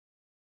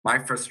My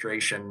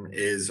frustration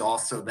is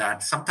also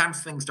that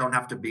sometimes things don't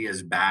have to be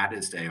as bad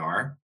as they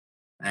are.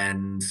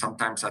 And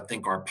sometimes I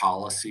think our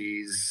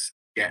policies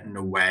get in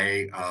the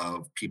way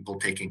of people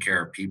taking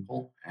care of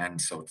people. And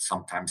so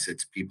sometimes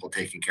it's people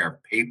taking care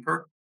of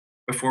paper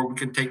before we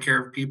can take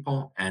care of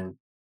people. And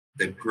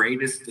the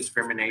greatest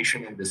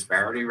discrimination and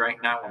disparity right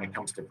now when it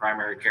comes to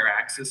primary care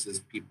access is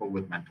people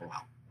with mental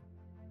health.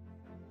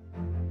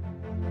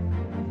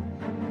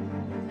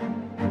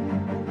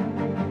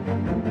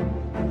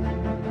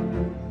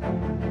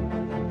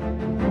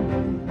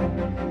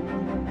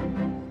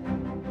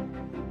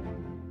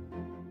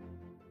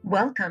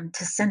 Welcome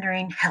to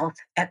Centering Health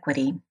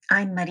Equity.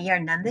 I'm Maria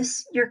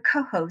Hernandez, your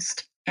co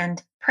host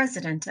and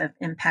president of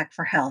Impact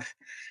for Health.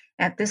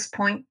 At this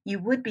point, you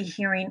would be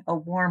hearing a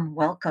warm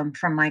welcome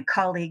from my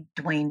colleague,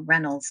 Dwayne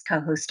Reynolds,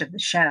 co host of the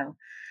show.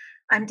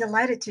 I'm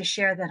delighted to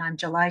share that on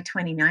July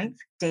 29th,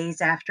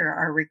 days after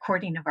our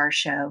recording of our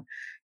show,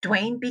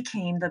 Dwayne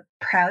became the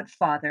proud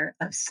father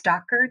of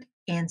Stockard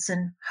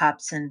Anson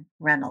Hobson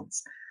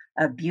Reynolds,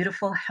 a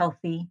beautiful,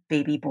 healthy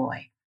baby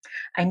boy.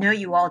 I know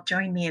you all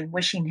join me in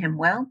wishing him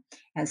well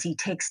as he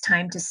takes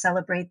time to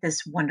celebrate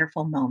this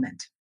wonderful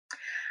moment.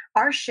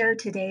 Our show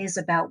today is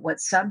about what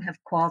some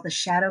have called the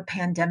shadow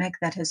pandemic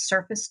that has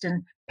surfaced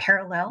in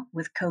parallel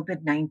with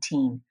COVID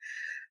 19.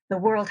 The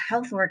World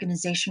Health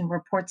Organization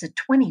reports a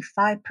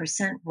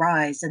 25%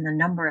 rise in the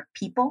number of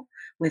people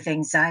with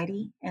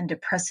anxiety and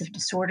depressive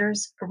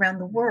disorders around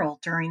the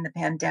world during the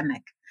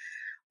pandemic.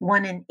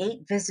 One in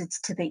eight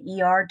visits to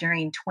the ER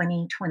during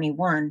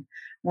 2021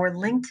 were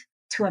linked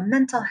to a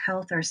mental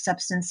health or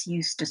substance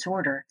use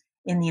disorder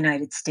in the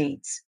United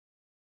States.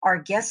 Our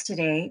guests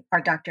today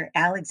are Dr.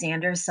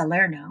 Alexander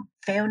Salerno,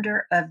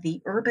 founder of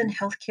the Urban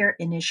Healthcare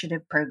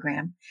Initiative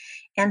Program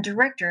and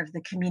director of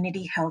the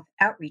Community Health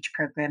Outreach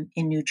Program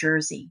in New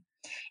Jersey,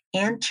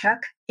 and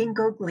Chuck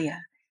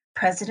Ingoglia,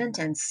 president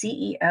and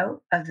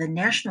CEO of the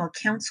National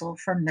Council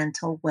for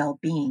Mental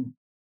Well-Being.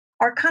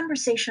 Our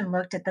conversation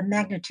looked at the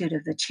magnitude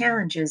of the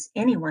challenges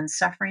anyone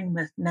suffering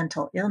with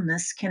mental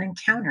illness can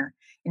encounter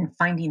in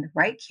finding the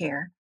right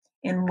care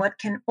in what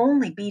can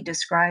only be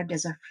described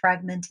as a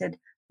fragmented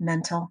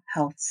mental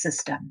health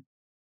system.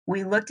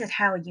 We looked at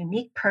how a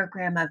unique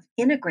program of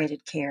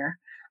integrated care,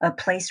 a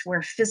place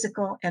where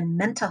physical and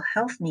mental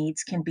health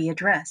needs can be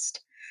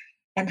addressed,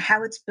 and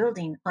how it's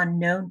building on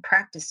known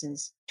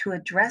practices to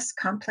address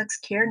complex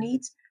care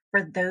needs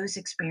for those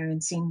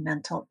experiencing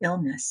mental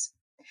illness.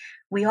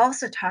 We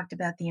also talked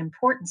about the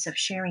importance of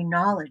sharing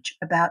knowledge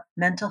about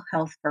mental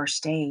health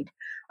first aid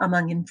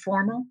among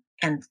informal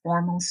and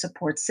formal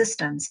support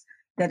systems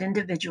that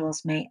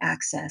individuals may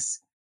access.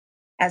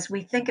 As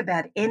we think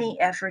about any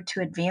effort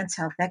to advance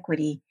health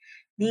equity,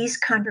 these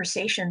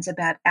conversations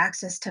about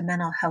access to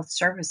mental health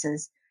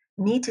services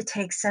need to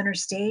take center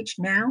stage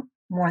now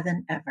more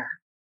than ever.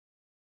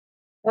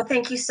 Well,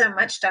 thank you so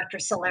much, Dr.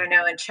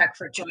 Salerno and Chuck,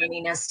 for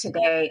joining us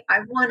today.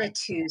 I wanted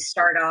to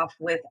start off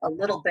with a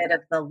little bit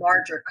of the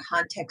larger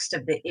context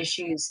of the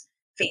issues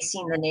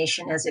facing the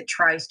nation as it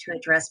tries to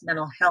address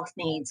mental health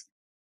needs.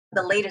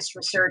 The latest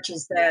research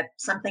is that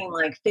something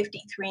like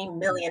 53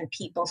 million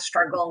people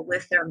struggle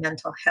with their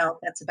mental health.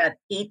 That's about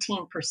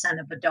 18%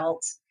 of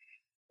adults.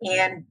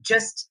 And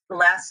just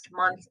last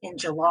month in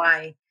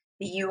July,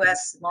 the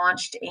US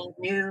launched a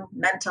new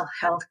mental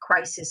health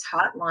crisis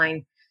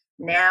hotline.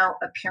 Now,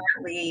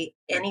 apparently,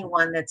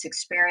 anyone that's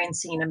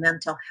experiencing a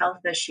mental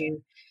health issue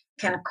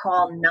can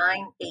call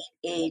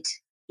 988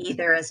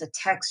 either as a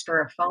text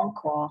or a phone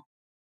call.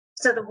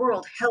 So, the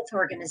World Health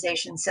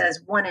Organization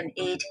says one in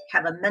eight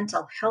have a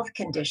mental health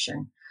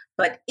condition,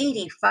 but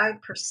 85%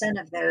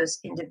 of those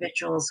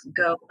individuals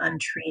go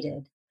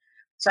untreated.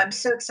 So I'm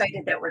so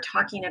excited that we're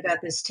talking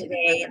about this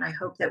today, and I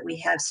hope that we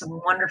have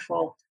some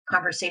wonderful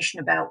conversation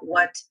about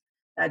what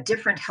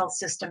different health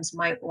systems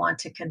might want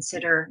to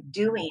consider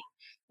doing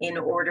in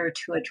order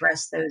to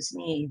address those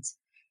needs.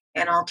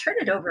 And I'll turn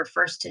it over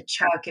first to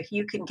Chuck, if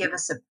you can give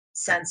us a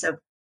sense of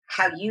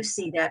how you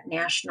see that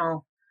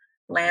national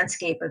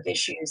landscape of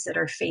issues that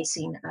are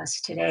facing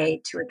us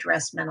today to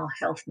address mental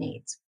health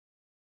needs.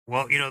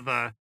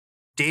 The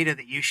data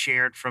that you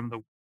shared from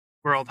the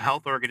World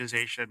Health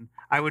Organization,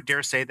 I would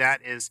dare say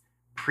that is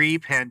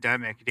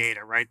pre-pandemic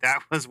data, right?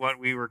 That was what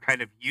we were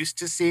kind of used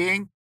to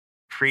seeing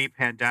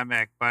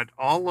pre-pandemic, but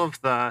all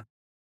of the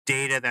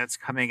data that's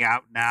coming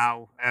out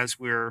now as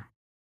we're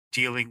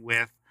dealing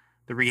with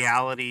the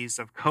realities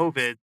of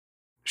COVID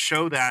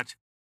show that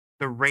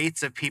the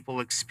rates of people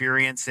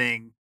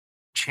experiencing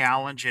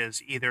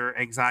challenges, either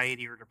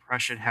anxiety or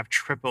depression, have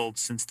tripled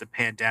since the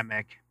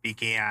pandemic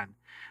began.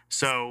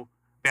 So,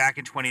 back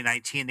in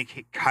 2019, the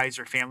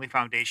Kaiser Family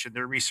Foundation,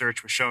 their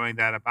research was showing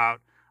that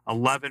about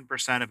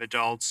 11% of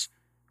adults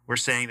were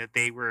saying that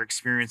they were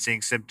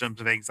experiencing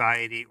symptoms of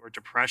anxiety or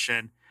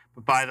depression.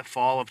 But by the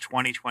fall of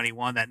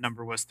 2021, that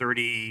number was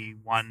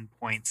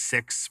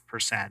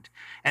 31.6%.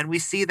 And we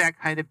see that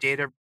kind of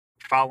data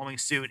following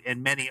suit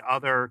in many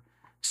other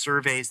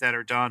surveys that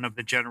are done of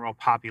the general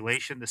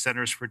population. The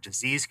Centers for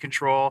Disease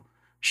Control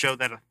show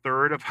that a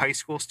third of high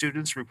school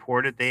students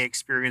reported they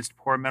experienced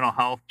poor mental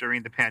health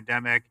during the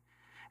pandemic,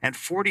 and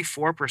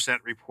 44%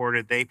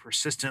 reported they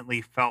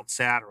persistently felt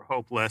sad or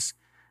hopeless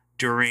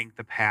during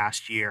the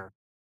past year.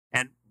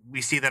 And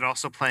we see that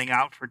also playing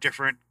out for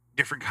different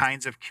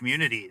kinds of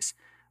communities.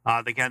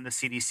 Again, the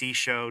CDC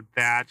showed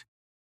that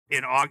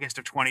in August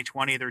of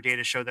 2020, their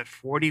data showed that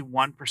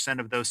 41%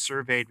 of those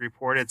surveyed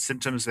reported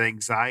symptoms of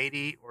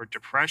anxiety or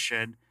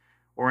depression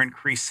or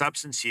increased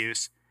substance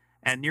use,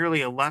 and nearly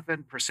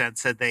 11%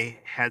 said they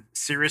had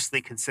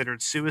seriously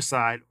considered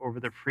suicide over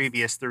the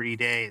previous 30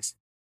 days.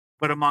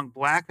 But among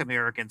Black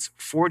Americans,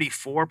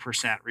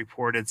 44%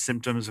 reported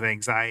symptoms of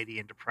anxiety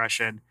and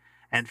depression,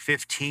 and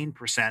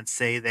 15%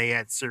 say they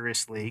had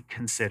seriously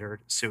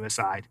considered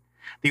suicide.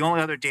 The only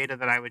other data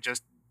that I would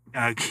just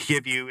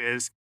give you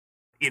is,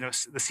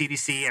 the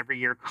CDC every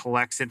year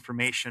collects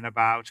information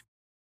about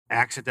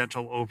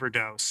accidental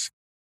overdose.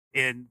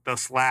 In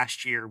this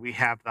last year, we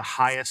have the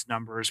highest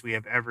numbers we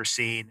have ever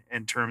seen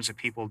in terms of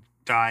people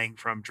dying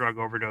from drug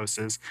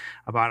overdoses,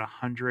 about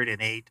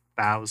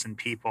 108,000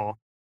 people.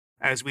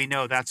 As we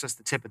know, that's just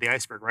the tip of the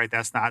iceberg, right?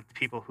 That's not the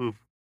people who've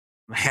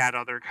had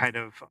other kind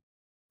of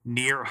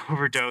near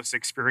overdose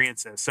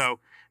experiences. So,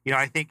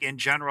 I think in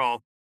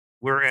general,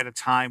 we're at a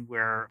time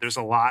where there's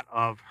a lot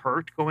of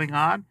hurt going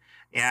on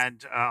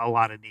and a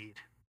lot of need.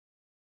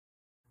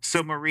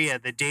 So, Maria,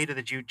 the data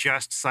that you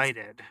just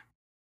cited,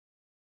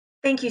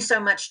 Thank you so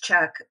much,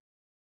 Chuck.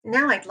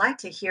 Now I'd like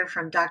to hear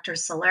from Dr.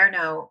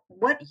 Salerno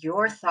what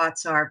your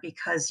thoughts are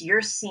because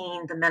you're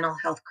seeing the mental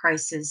health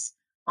crisis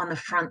on the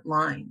front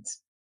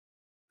lines.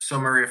 So,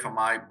 Maria, from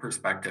my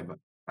perspective,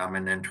 I'm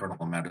an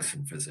internal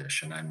medicine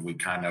physician, and we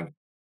kind of,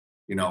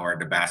 are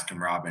the Baskin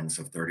Robbins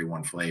of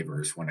 31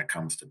 flavors when it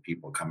comes to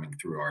people coming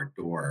through our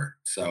door.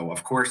 So,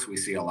 of course, we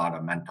see a lot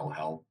of mental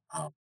health,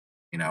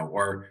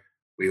 or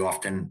we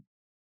often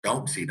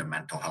don't see the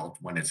mental health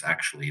when it's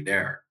actually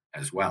there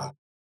as well.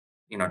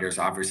 There's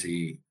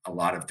obviously a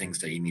lot of things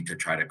that you need to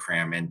try to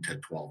cram into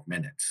 12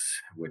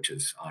 minutes, which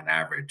is on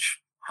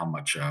average how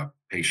much a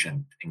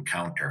patient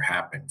encounter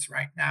happens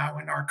right now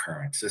in our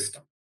current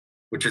system,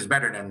 which is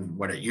better than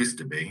what it used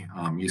to be.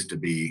 Used to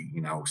be,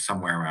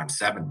 somewhere around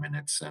 7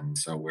 minutes. And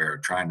so we're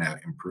trying to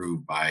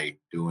improve by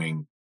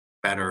doing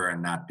better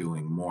and not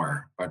doing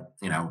more. But,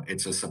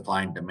 it's a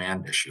supply and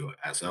demand issue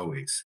as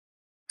always.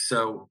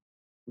 So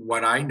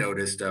what I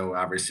noticed though,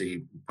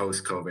 obviously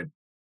post COVID,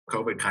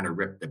 COVID kind of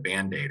ripped the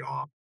band-aid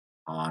off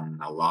on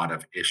a lot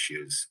of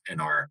issues in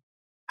our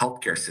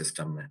healthcare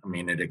system. I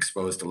mean, it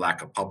exposed a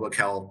lack of public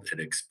health, it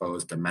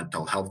exposed a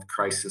mental health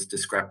crisis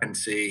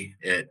discrepancy,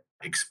 it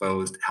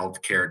exposed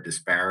healthcare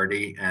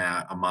disparity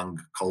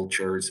among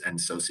cultures and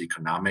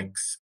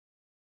socioeconomics.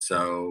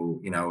 So,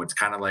 it's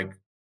kind of like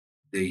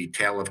the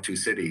tale of two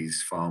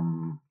cities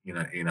from,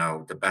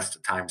 the best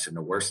of times and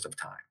the worst of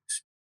times.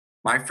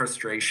 My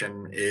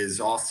frustration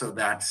is also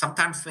that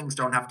sometimes things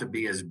don't have to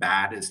be as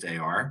bad as they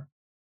are.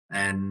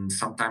 And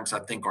sometimes I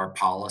think our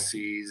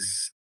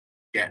policies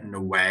get in the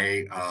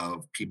way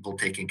of people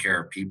taking care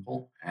of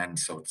people. And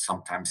so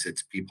sometimes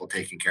it's people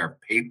taking care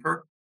of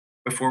paper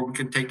before we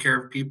can take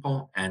care of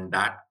people. And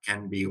that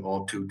can be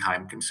all too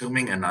time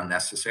consuming and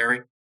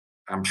unnecessary.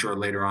 I'm sure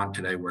later on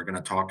today we're going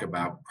to talk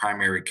about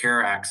primary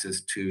care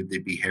access to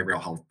the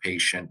behavioral health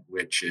patient,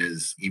 which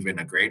is even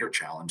a greater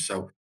challenge.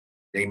 So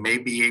they may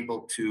be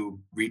able to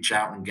reach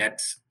out and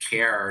get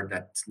care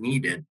that's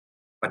needed,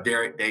 but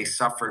they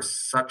suffer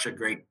such a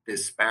great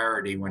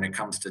disparity when it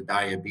comes to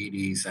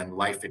diabetes and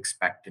life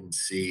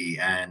expectancy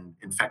and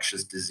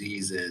infectious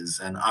diseases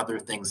and other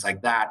things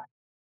like that.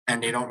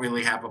 And they don't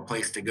really have a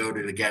place to go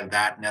to get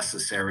that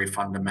necessary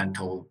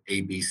fundamental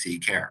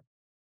ABC care.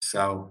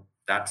 So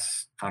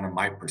that's kind of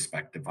my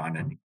perspective on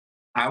it.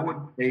 I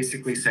would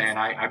basically say, and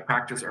I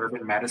practice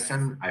urban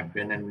medicine. I've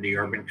been in the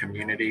urban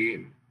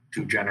community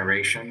 2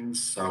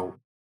 generations. So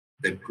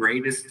the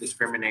greatest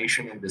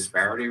discrimination and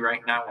disparity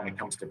right now when it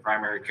comes to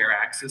primary care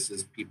access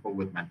is people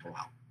with mental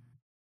health.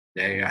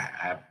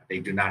 They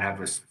do not have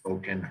a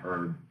spoken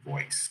heard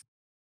voice.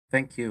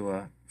 Thank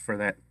you for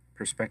that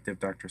perspective,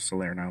 Dr.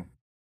 Salerno,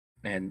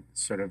 and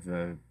sort of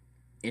the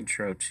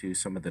intro to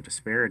some of the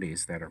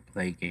disparities that are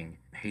plaguing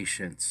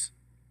patients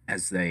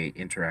as they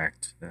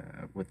interact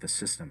with the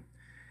system.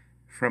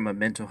 From a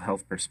mental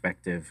health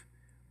perspective,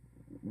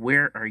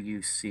 where are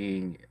you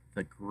seeing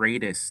the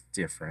greatest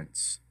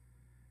difference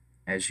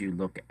as you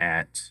look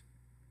at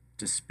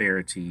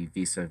disparity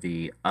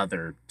vis-a-vis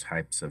other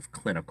types of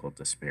clinical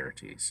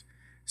disparities?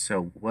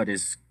 So, what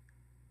is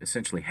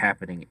essentially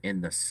happening in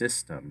the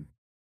system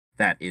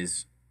that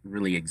is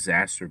really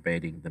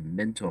exacerbating the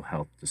mental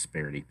health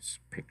disparities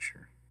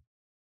picture?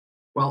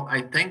 Well,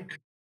 I think,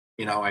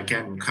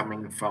 again,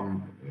 coming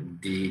from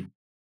the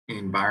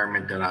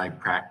environment that I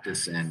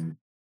practice in,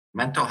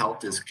 mental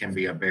health can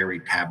be a very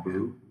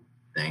taboo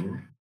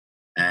thing.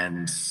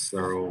 And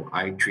so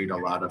I treat a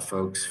lot of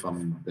folks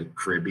from the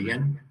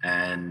Caribbean,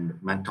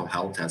 and mental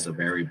health has a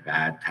very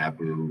bad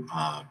taboo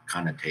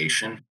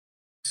connotation.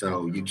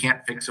 So you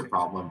can't fix a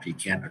problem if you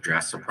can't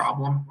address a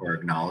problem or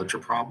acknowledge a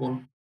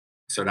problem.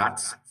 So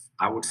that's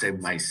I would say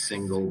my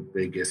single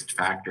biggest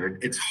factor.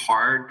 It's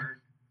hard.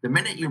 The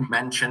minute you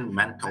mention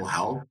mental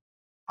health,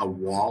 a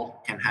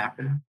wall can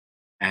happen.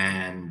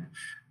 And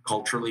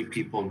culturally,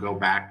 people go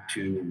back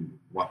to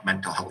what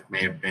mental health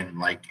may have been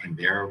like in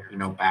their,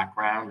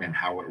 background and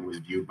how it was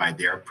viewed by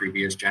their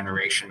previous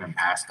generation and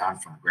passed on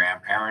from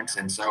grandparents.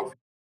 And so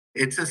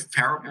it's a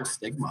terrible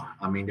stigma.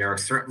 I mean, there are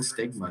certain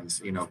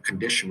stigmas,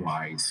 condition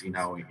wise.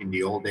 In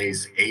the old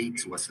days,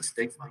 AIDS was a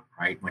stigma,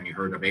 right? When you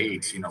heard of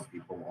AIDS,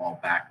 people all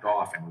backed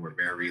off and were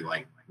very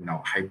like,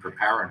 hyper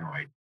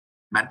paranoid.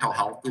 Mental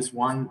health is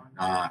one.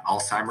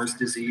 Alzheimer's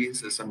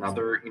disease is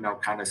another,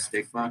 kind of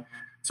stigma.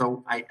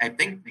 So I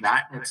think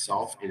that in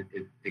itself,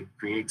 it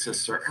creates a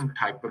certain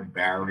type of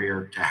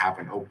barrier to have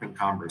an open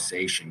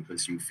conversation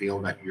because you feel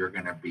that you're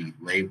going to be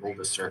labeled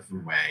a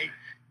certain way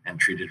and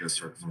treated a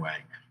certain way.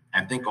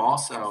 I think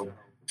also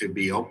to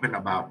be open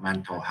about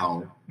mental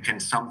health can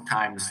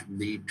sometimes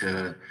lead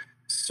to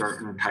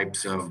certain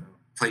types of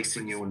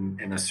placing you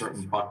in a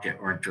certain bucket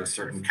or into a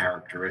certain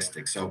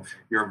characteristic. So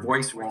your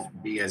voice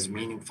won't be as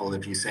meaningful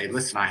if you say,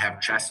 listen, I have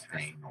chest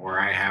pain or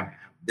I have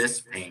this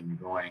pain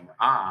going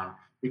on,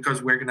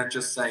 because we're going to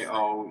just say,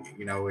 oh,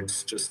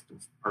 it's just the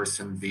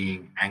person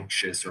being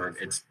anxious or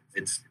it's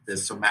the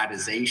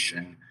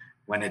somatization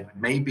when it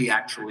may be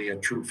actually a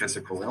true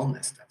physical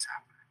illness that's happening.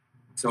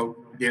 So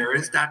there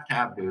is that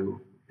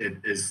taboo. It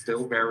is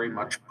still very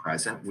much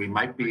present. We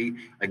might be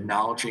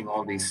acknowledging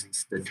all these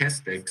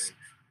statistics,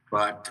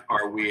 but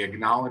are we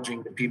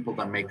acknowledging the people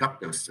that make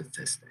up those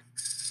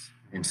statistics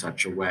in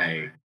such a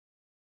way?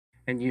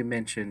 And you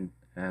mentioned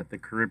the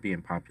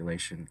Caribbean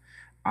population.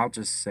 I'll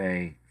just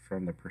say,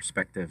 from the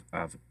perspective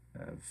of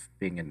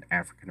being an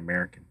African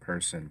American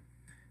person,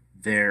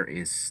 there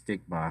is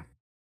stigma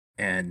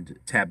and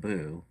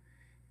taboo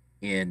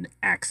in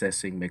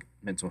accessing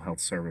mental health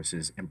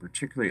services, and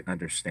particularly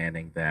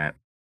understanding that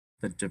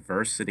the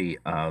diversity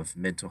of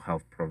mental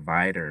health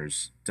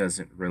providers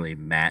doesn't really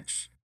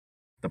match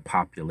the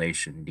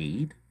population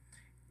need.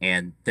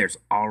 And there's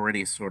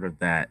already sort of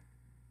that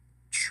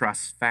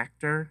trust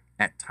factor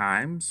at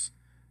times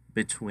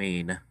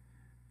between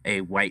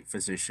a white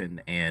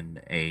physician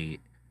and a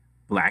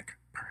black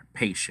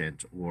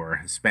patient or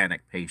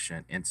Hispanic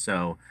patient. And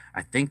so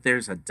I think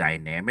there's a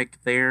dynamic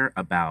there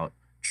about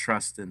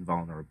trust and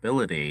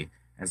vulnerability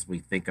as we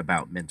think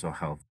about mental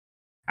health.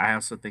 I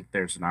also think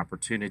there's an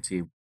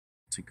opportunity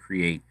to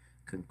create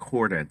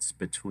concordance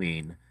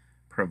between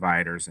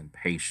providers and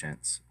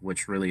patients,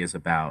 which really is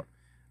about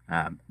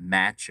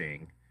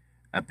matching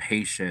a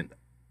patient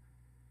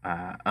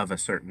of a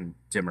certain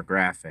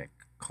demographic,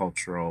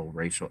 cultural,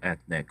 racial,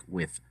 ethnic,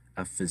 with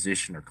a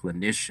physician or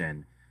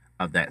clinician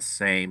of that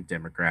same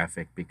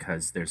demographic,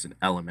 because there's an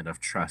element of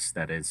trust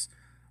that is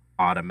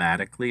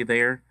automatically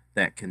there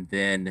that can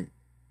then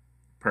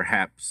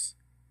perhaps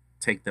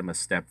take them a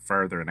step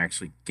further and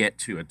actually get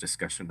to a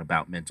discussion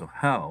about mental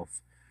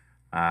health,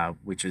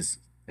 which is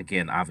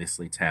again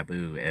obviously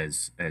taboo,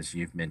 as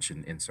you've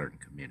mentioned, in certain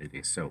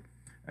communities. So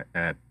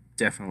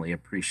definitely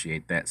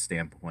appreciate that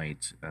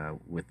standpoint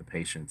with the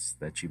patients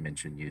that you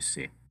mentioned you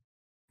see.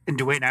 And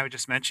Dwayne, I would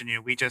just mention,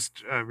 we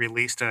just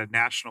released a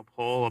national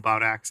poll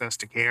about access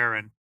to care,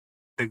 and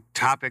the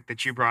topic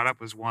that you brought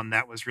up was one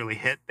that was really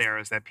hit there.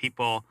 Is that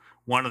people,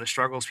 one of the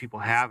struggles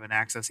people have in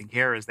accessing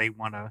care is they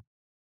want to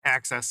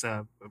access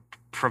a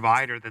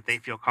provider that they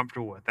feel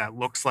comfortable with, that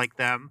looks like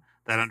them,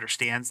 that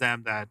understands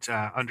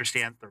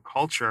their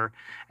culture.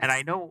 And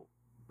I know,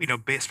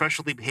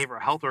 especially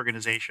behavioral health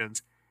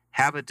organizations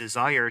have a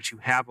desire to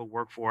have a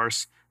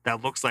workforce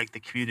that looks like the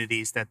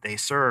communities that they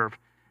serve.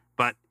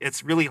 But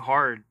it's really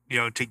hard,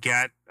 to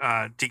get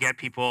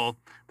people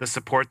the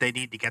support they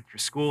need to get through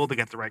school, to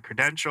get the right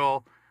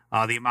credential,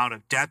 the amount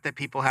of debt that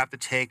people have to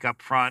take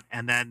up front,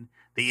 and then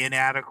the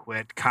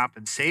inadequate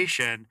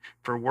compensation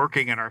for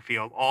working in our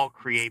field all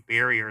create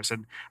barriers.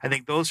 And I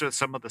think those are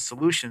some of the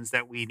solutions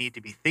that we need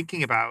to be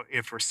thinking about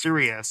if we're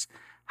serious.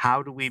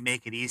 How do we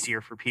make it easier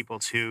for people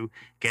to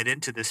get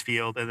into this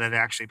field and then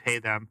actually pay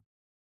them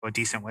a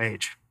decent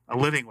wage, a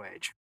living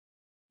wage?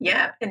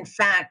 Yeah, in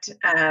fact,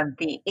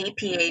 the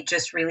APA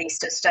just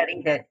released a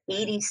study that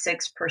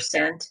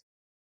 86%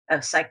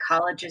 of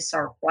psychologists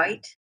are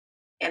white.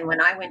 And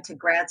when I went to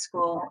grad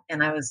school,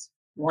 and I was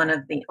one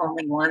of the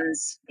only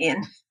ones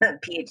in the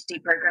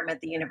PhD program at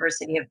the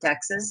University of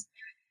Texas,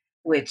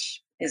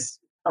 which is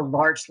a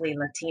largely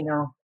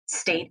Latino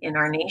state in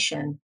our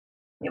nation,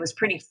 it was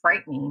pretty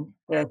frightening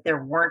that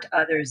there weren't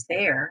others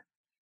there.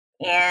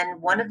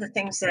 And one of the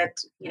things that,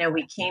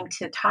 we came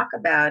to talk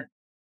about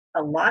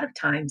a lot of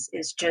times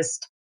is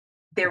just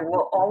there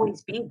will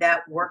always be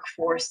that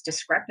workforce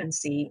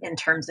discrepancy in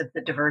terms of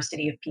the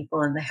diversity of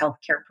people in the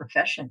healthcare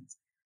professions.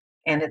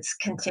 And it's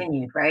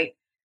continued, right?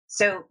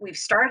 So we've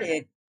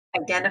started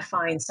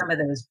identifying some of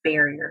those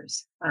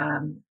barriers.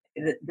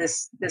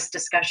 This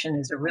discussion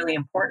is a really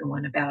important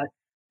one about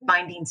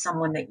finding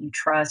someone that you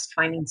trust,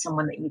 finding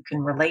someone that you can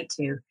relate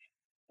to.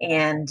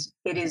 And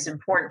it is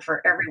important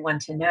for everyone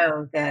to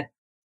know that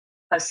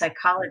a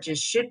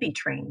psychologist should be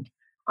trained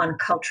on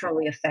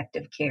culturally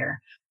effective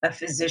care. A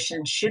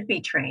physician should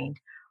be trained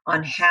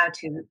on how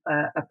to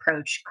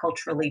approach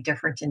culturally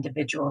different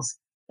individuals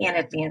and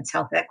advance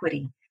health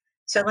equity.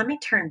 So let me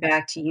turn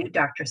back to you,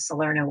 Dr.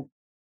 Salerno.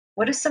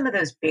 What are some of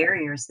those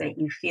barriers that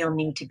you feel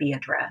need to be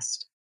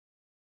addressed?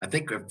 I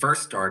think it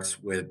first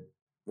starts with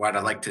what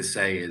I like to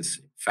say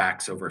is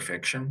facts over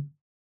fiction.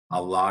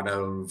 A lot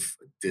of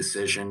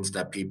decisions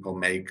that people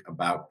make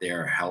about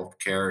their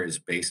healthcare is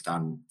based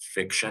on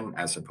fiction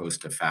as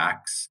opposed to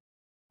facts.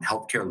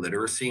 Healthcare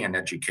literacy and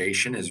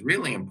education is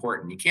really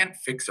important. You can't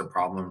fix a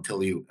problem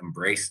until you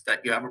embrace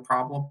that you have a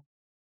problem.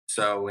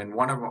 So, in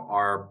one of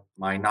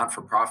my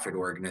non-for-profit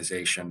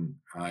organization,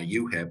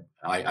 UHIP,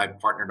 I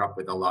partnered up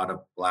with a lot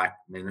of Black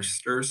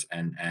ministers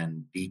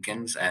and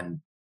deacons.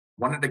 And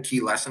one of the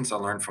key lessons I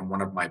learned from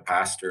one of my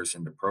pastors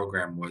in the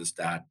program was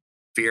that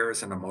fear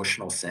is an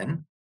emotional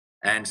sin.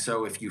 And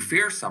so, if you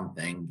fear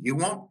something, you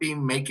won't be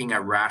making a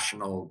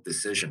rational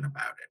decision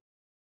about it.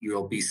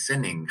 You'll be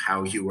sinning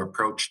how you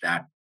approach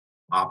that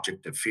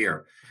object of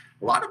fear.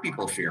 A lot of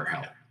people fear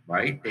health,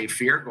 right? They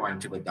fear going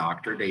to the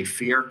doctor. They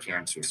fear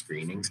cancer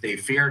screenings. They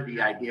fear the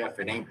idea if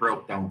it ain't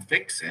broke, don't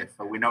fix it.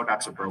 But we know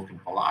that's a broken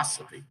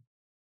philosophy.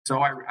 So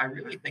I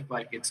really think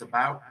like it's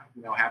about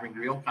having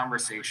real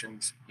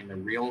conversations in a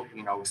real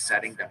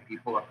setting that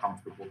people are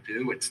comfortable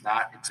to. It's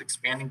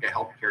expanding the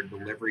healthcare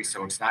delivery,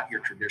 so it's not your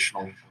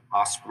traditional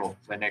hospital,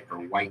 clinic, or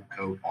white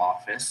coat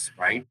office,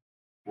 right?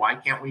 Why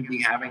can't we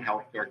be having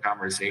healthcare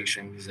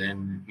conversations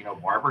in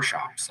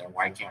barbershops? And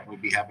why can't we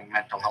be having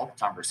mental health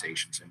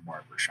conversations in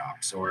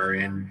barbershops or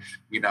in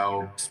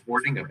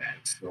sporting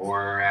events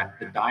or at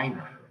the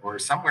diner or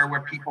somewhere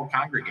where people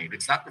congregate?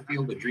 It's not the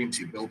field of dreams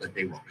you build that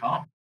they will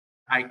come.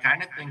 I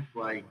kind of think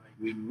like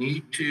we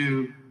need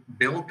to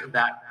build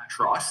that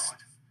trust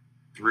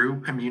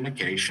through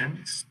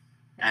communications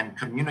and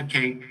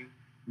communicate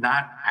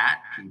not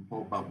at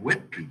people but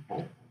with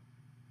people,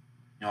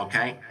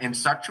 okay, in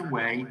such a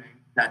way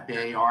that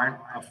they aren't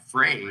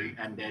afraid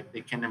and that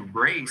they can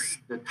embrace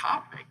the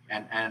topic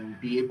and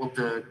be able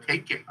to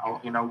take it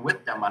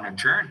with them on a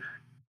journey.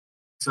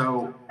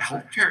 So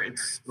healthcare,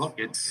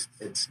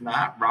 it's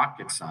not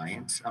rocket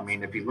science. I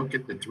mean, if you look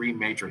at the three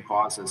major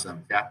causes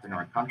of death in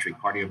our country: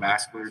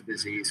 cardiovascular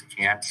disease,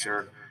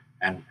 cancer,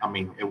 and I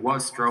mean, it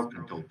was stroke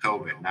until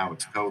COVID. Now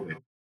it's COVID.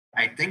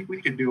 I think we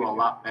could do a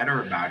lot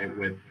better about it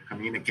with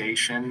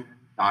communication,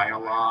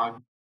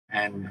 dialogue,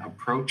 and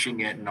approaching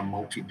it in a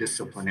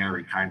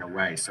multidisciplinary kind of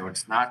way. So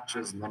it's not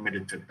just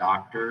limited to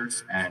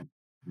doctors and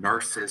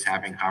nurses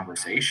having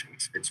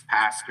conversations. It's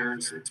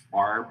pastors, it's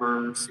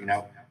barbers.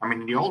 I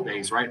mean, in the old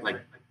days, right, like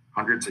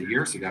hundreds of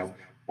years ago,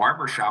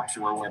 barber shops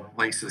were where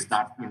places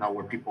not,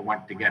 where people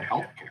went to get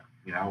health care,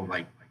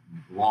 like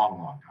long,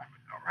 long time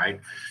ago, right?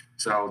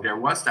 So there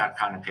was that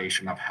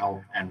connotation of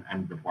health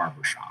and the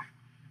barber shop.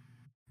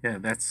 Yeah,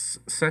 that's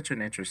such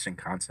an interesting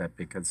concept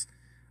because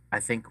I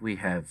think we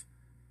have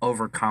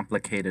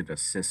overcomplicated a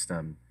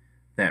system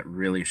that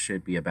really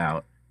should be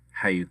about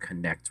how you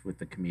connect with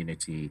the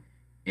community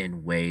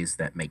in ways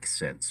that make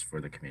sense for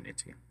the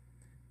community.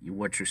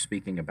 What you're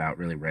speaking about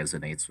really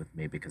resonates with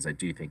me because I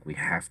do think we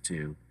have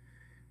to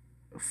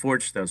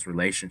forge those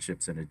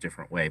relationships in a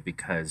different way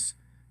because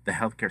the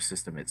healthcare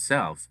system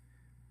itself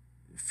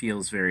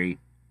feels very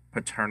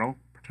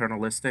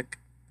paternalistic,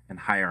 and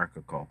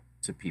hierarchical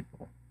to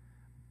people.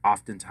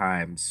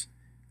 Oftentimes,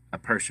 a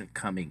person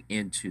coming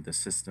into the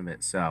system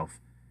itself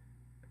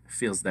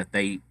feels that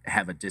they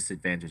have a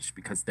disadvantage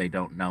because they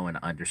don't know and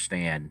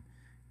understand,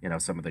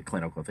 some of the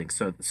clinical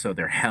things. So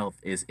their health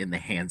is in the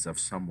hands of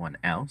someone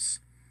else.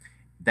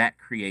 That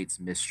creates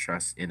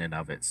mistrust in and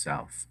of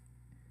itself.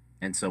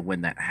 And so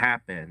when that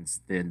happens,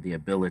 then the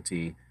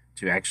ability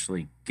to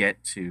actually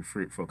get to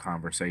fruitful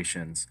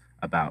conversations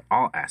about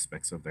all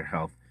aspects of their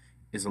health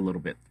is a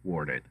little bit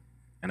thwarted.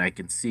 And I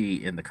can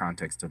see in the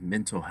context of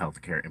mental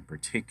health care in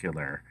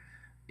particular,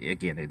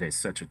 again, it is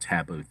such a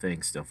taboo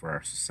thing still for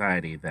our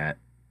society that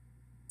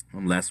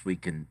unless we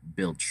can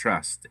build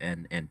trust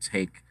and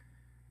take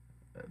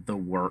the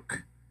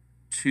work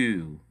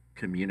to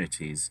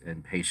communities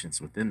and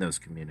patients within those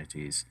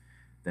communities,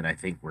 then I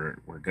think we're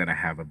going to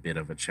have a bit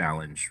of a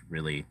challenge,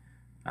 really,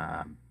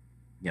 um,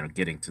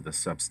 getting to the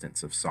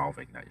substance of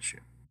solving that issue.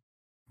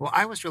 Well,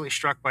 I was really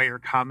struck by your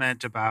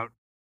comment about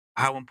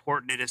how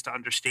important it is to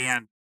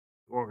understand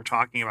what we're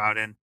talking about.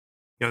 And,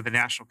 the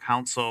National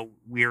Council,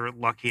 we're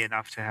lucky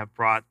enough to have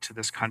brought to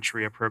this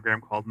country a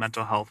program called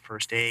Mental Health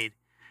First Aid,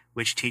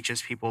 which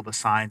teaches people the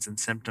signs and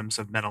symptoms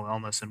of mental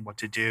illness and what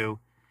to do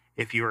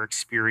if you're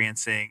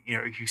experiencing,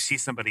 if you see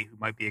somebody who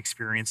might be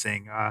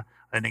experiencing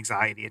an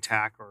anxiety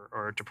attack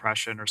or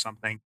depression or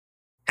something.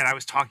 And I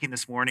was talking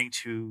this morning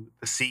to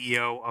the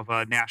CEO of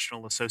a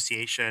national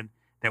association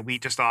that we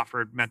just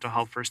offered mental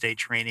health first aid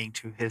training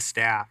to his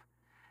staff.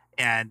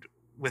 And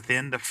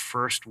within the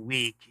first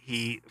week,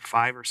 he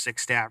 5 or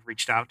 6 staff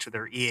reached out to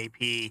their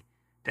EAP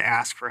to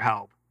ask for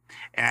help.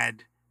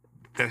 And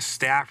the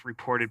staff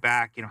reported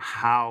back,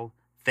 how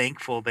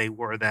thankful they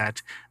were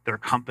that their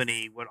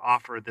company would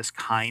offer this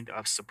kind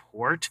of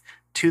support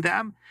to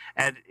them.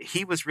 And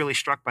he was really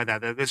struck by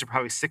that. Those are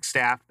probably 6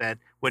 staff that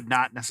would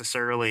not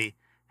necessarily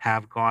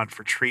have gone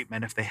for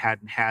treatment if they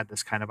hadn't had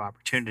this kind of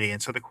opportunity.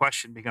 And so the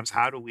question becomes,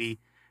 how do we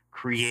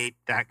create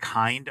that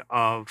kind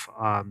of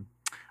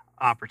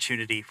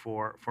opportunity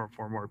for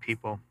more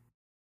people?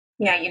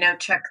 Yeah,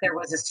 Chuck, there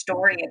was a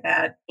story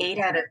about 8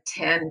 out of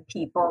 10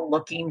 people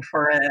looking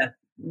for a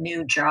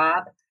new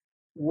job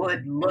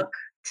would look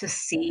to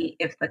see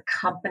if the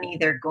company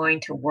they're going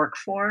to work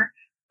for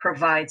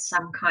provides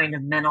some kind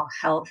of mental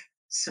health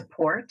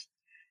support.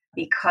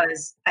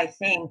 Because I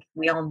think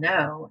we all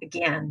know,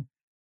 again,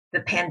 the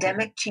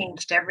pandemic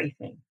changed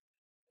everything.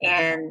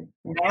 And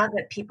now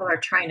that people are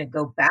trying to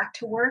go back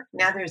to work,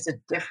 now there's a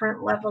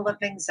different level of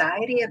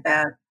anxiety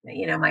about,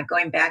 am I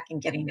going back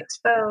and getting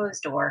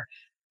exposed, or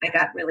I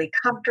got really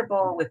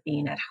comfortable with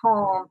being at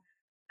home.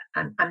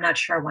 I'm not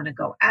sure I want to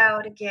go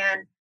out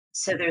again.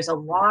 So there's a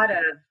lot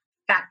of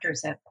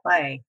factors at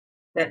play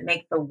that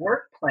make the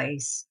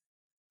workplace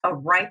a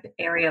ripe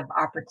area of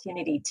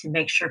opportunity to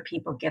make sure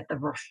people get the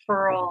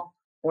referral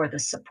or the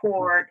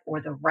support or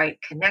the right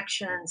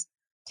connections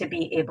to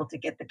be able to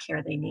get the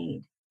care they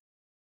need.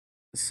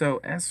 So,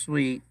 as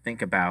we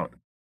think about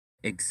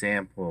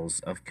examples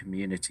of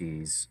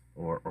communities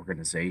or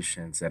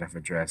organizations that have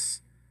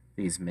addressed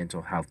these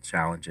mental health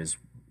challenges,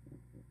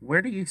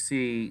 where do you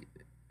see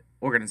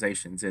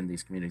organizations in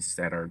these communities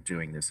that are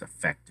doing this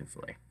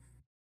effectively?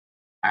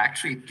 I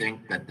actually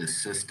think that the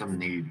system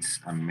needs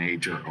a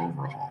major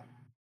overhaul.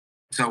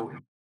 So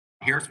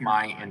here's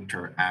my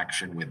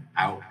interaction with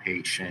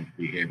outpatient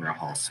behavioral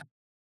health centers.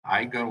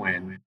 I go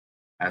in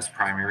as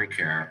primary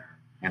care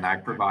and I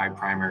provide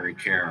primary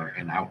care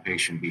in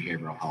outpatient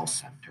behavioral health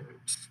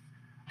centers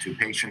to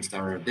patients that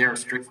are there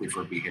strictly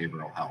for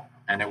behavioral health.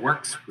 And it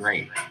works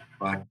great.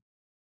 But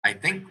I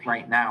think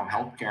right now,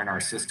 healthcare in our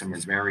system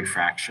is very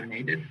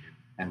fractionated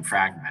and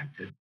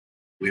fragmented.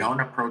 We don't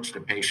approach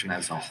the patient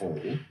as a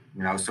whole.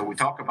 So we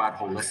talk about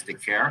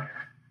holistic care,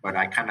 but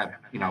I kind of,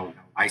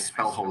 I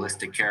spell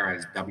holistic care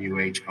as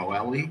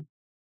WHOLE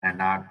and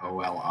not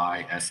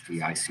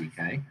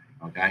OLISTICK,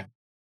 okay,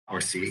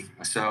 or C.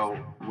 So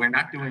we're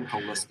not doing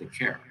holistic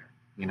care.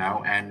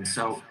 And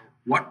so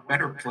what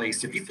better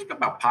place, if you think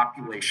about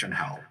population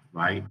health,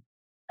 right,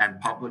 and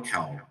public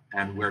health,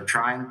 and we're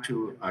trying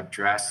to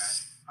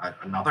address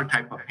another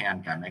type of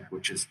pandemic,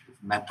 which is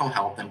mental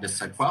health and the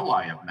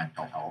sequelae of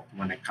mental health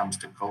when it comes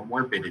to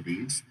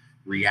comorbidities,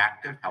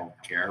 reactive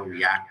healthcare,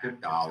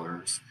 reactive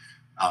dollars,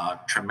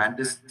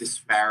 tremendous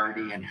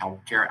disparity in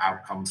healthcare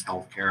outcomes,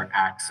 healthcare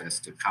access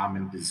to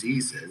common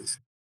diseases.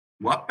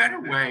 What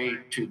better way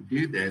to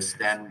do this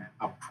than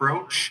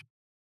approach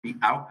the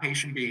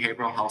outpatient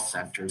behavioral health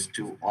centers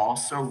to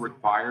also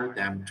require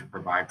them to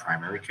provide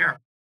primary care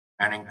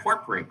and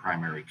incorporate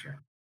primary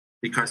care?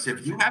 Because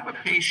if you have a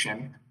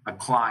patient, a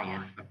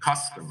client, a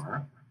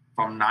customer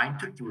from 9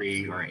 to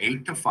 3 or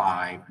 8 to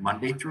 5,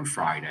 Monday through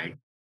Friday,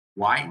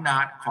 why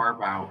not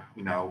carve out,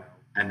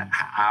 an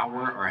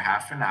hour or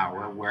half an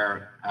hour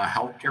where a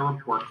healthcare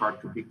report card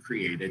could be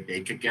created?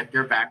 They could get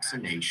their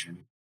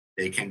vaccination.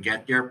 They can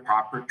get their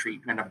proper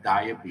treatment of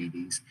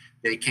diabetes.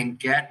 They can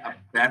get a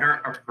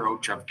better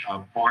approach of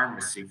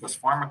pharmacy because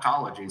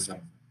pharmacology is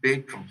a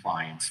big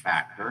compliance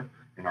factor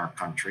in our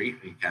country.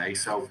 Okay.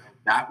 So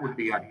that would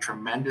be a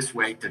tremendous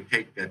way to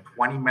take the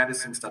 20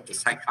 medicines that the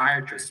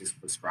psychiatrist is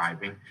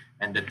prescribing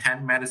and the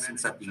 10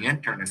 medicines that the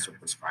internists are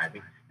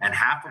prescribing, and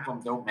half of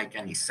them don't make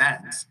any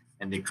sense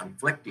and they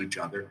conflict each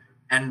other,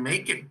 and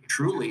make it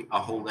truly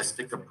a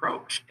holistic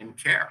approach in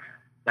care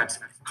that's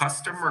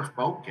customer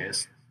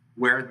focused,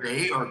 where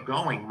they are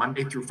going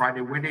Monday through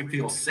Friday, where they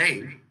feel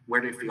safe,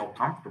 where they feel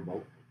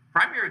comfortable.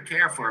 Primary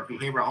care for a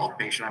behavioral health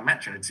patient, I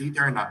mentioned, it's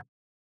either in a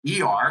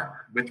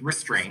ER with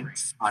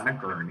restraints on a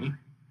gurney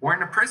or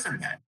in a prison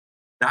bed.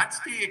 That's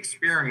the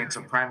experience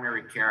of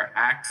primary care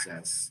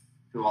access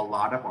to a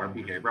lot of our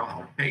behavioral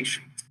health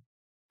patients.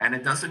 And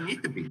it doesn't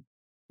need to be,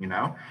 you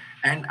know.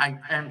 And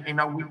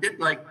we did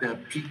like the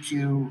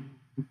PQ9,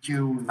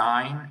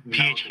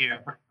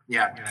 PHQ.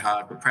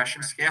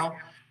 depression scale.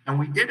 And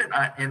we did it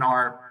in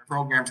our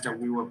programs that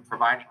we were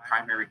providing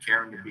primary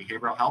care and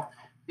behavioral health.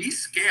 These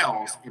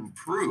scales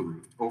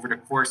improved over the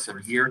course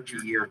of year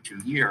to year to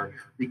year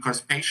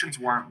because patients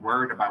weren't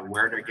worried about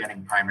where they're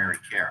getting primary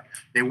care.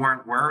 They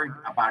weren't worried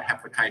about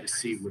hepatitis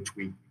C, which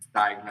we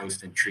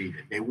diagnosed and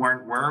treated. They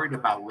weren't worried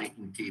about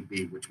latent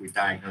TB, which we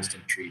diagnosed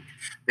and treated.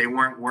 They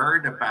weren't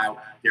worried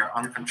about their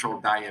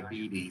uncontrolled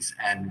diabetes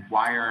and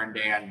why aren't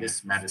they on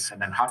this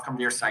medicine and how come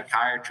their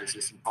psychiatrist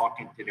isn't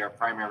talking to their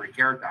primary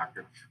care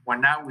doctor. Well,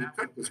 now we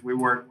could because we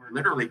were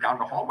literally down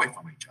the hallway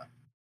from each other.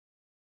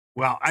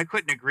 Well, I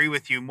couldn't agree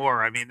with you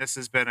more. I mean, this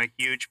has been a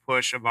huge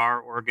push of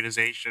our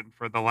organization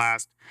for the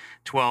last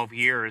 12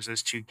 years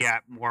is to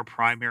get more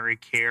primary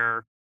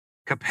care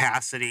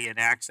capacity and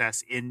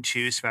access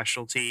into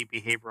specialty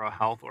behavioral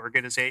health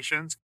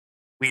organizations.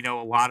 We know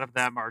a lot of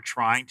them are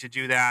trying to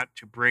do that,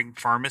 to bring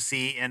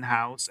pharmacy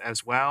in-house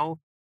as well,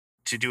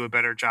 to do a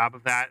better job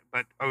of that.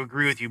 But I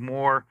agree with you,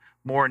 more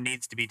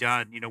needs to be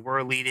done.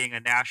 We're leading a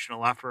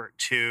national effort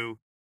to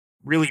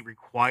really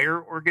require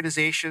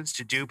organizations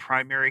to do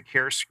primary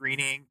care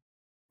screening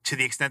to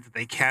the extent that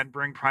they can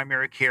bring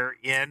primary care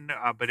in,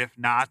 but if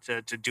not,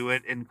 to do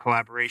it in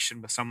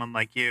collaboration with someone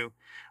like you.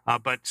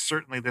 But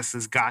certainly, this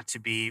has got to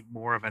be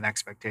more of an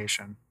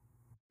expectation.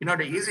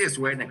 The easiest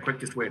way and the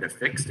quickest way to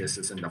fix this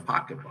is in the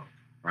pocketbook,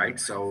 right?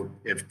 So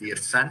if the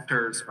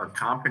centers are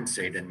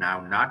compensated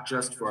now, not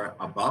just for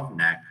above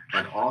neck,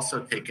 but also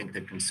take into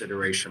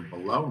consideration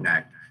below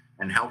neck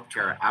and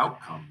healthcare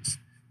outcomes,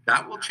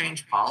 that will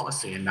change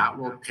policy and that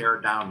will tear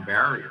down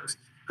barriers.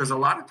 Because a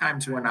lot of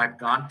times when I've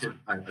gone to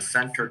a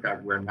center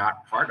that we're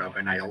not part of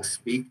and I'll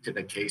speak to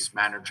the case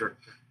manager,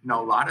 a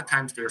lot of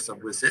times there's a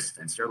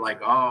resistance. They're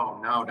like,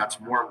 oh, no, that's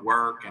more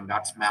work and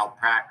that's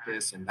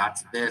malpractice and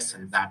that's this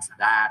and that's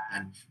that.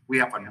 And we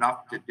have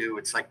enough to do.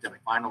 It's like the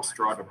final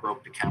straw that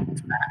broke the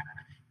camel's back.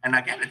 And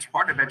again, it's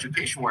part of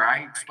education where I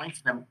explain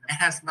to them it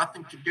has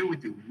nothing to do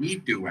with you. We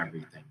do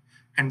everything.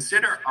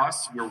 Consider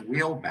us your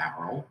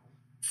wheelbarrow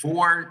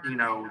for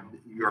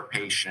your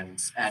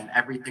patients and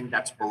everything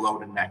that's below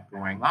the neck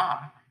going on.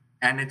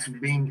 And it's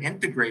being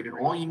integrated.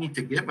 All you need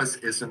to give us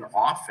is an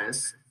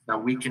office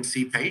that we can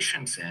see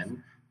patients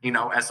in,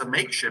 as a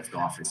makeshift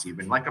office,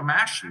 even like a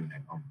MASH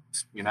unit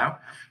almost.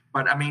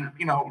 But I mean,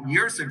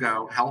 years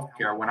ago,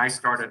 healthcare, when I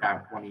started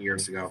out 20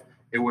 years ago,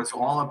 it was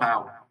all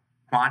about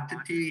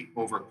quantity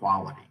over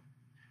quality.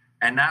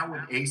 And now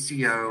with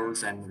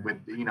ACOs and with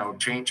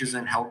changes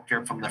in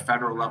healthcare from the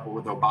federal level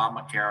with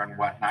Obamacare and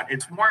whatnot,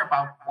 it's more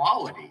about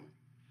quality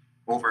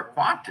over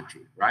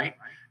quantity, right?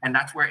 And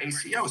that's where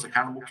ACOs,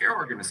 accountable care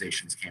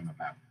organizations, came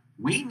about.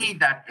 We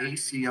need that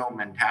ACO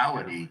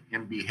mentality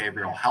in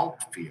behavioral health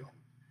field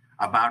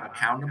about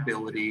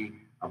accountability,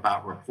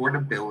 about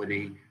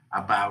reportability,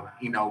 about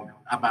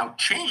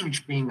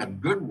change being a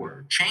good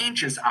word.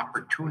 Change is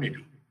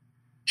opportunity.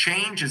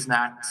 Change is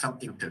not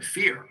something to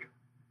fear.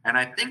 And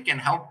I think in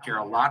healthcare,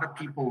 a lot of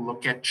people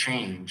look at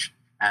change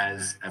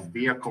as a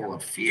vehicle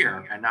of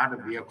fear and not a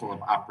vehicle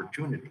of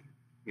opportunity,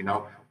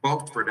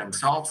 both for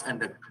themselves and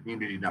the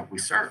community that we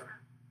serve.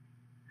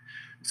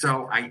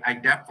 So I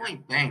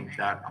definitely think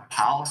that a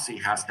policy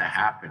has to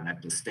happen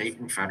at the state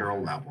and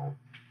federal level,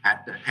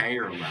 at the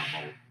payer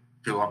level,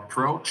 to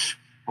approach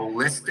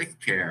holistic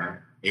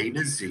care, A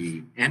to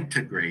Z,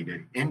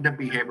 integrated into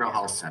behavioral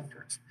health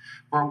centers.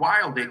 For a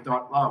while, they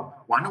thought, oh,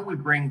 why don't we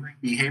bring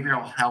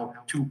behavioral health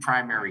to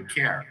primary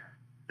care?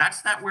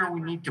 That's not where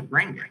we need to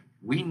bring it.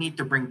 We need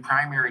to bring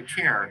primary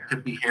care to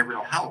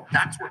behavioral health.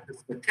 That's what the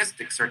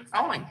statistics are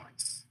telling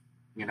us,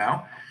 you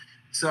know?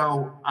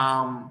 So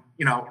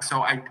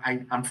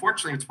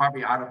unfortunately, it's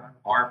probably out of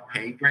our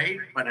pay grade,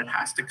 but it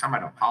has to come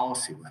at a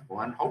policy level.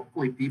 And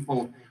hopefully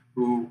people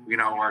who,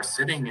 are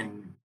sitting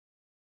in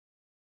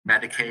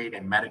Medicaid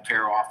and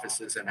Medicare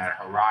offices and at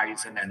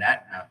Horizon and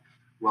Aetna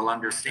will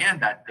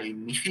understand that they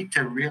need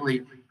to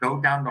really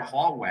go down the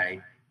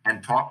hallway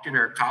and talk to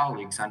their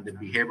colleagues on the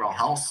behavioral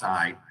health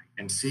side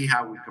and see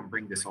how we can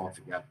bring this all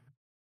together.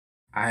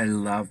 I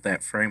love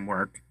that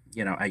framework.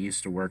 I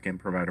used to work in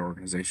provider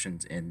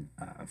organizations in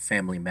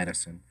family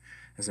medicine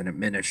as an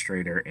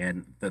administrator,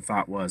 and the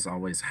thought was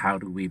always, how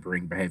do we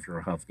bring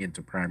behavioral health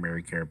into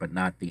primary care, but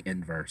not the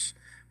inverse?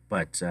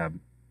 But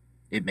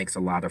it makes a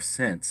lot of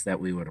sense that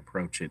we would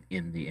approach it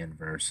in the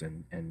inverse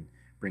and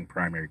bring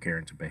primary care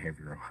into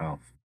behavioral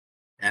health.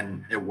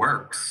 And it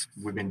works.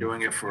 We've been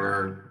doing it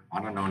for,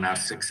 I don't know, now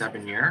 6,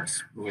 7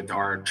 years with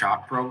our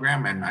CHOP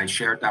program. And I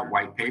shared that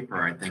white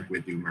paper, I think,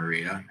 with you,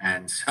 Maria.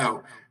 And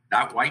so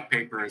that white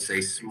paper is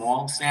a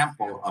small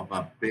sample of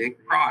a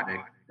big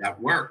product that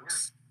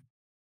works.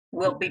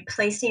 We'll be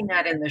placing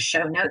that in the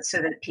show notes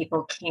so that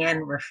people can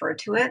refer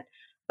to it.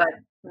 But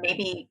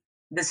maybe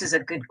this is a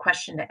good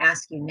question to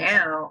ask you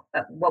now.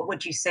 What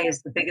would you say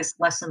is the biggest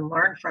lesson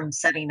learned from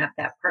setting up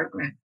that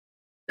program?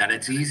 That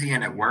it's easy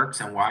and it works,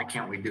 and why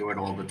can't we do it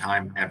all the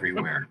time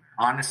everywhere?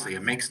 Honestly,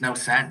 it makes no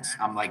sense.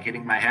 I'm like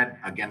hitting my head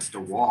against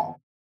a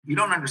wall. You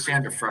don't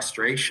understand the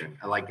frustration.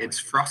 Like, it's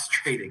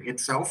frustrating.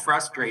 It's so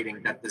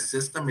frustrating that the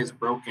system is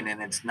broken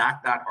and it's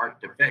not that hard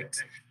to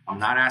fix. I'm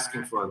not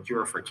asking for a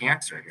cure for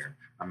cancer here.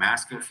 I'm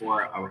asking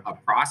for a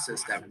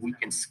process that we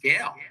can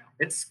scale.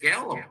 It's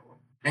scalable.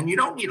 And you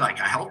don't need like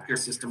a healthcare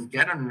system.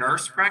 Get a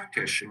nurse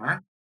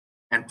practitioner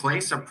and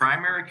place a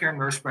primary care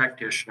nurse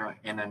practitioner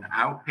in an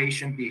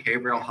outpatient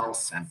behavioral health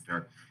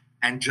center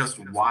and just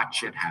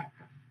watch it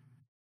happen.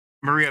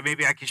 Maria,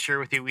 maybe I can share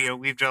with you.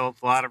 We've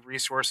developed a lot of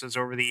resources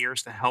over the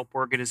years to help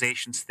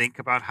organizations think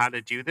about how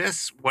to do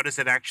this. What does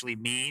it actually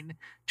mean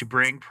to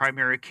bring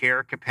primary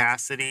care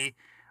capacity,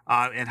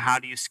 and how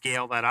do you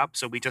scale that up?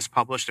 So we just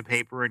published a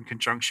paper in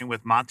conjunction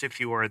with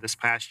Montefiore this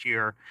past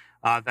year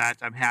that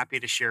I'm happy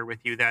to share with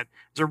you. That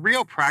is a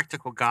real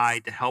practical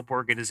guide to help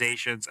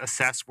organizations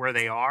assess where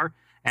they are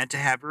and to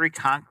have very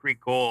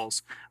concrete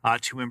goals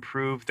to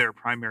improve their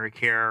primary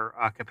care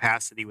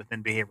capacity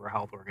within behavioral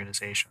health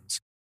organizations.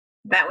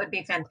 That would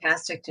be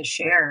fantastic to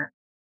share.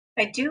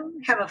 I do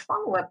have a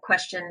follow up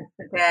question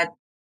that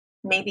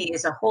maybe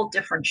is a whole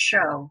different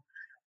show,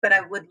 but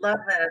I would love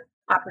the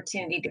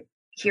opportunity to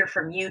hear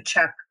from you,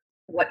 Chuck,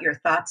 what your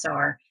thoughts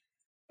are.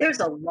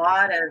 There's a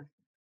lot of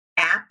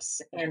apps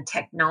and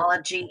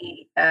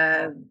technology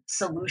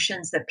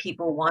solutions that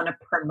people want to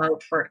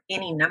promote for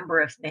any number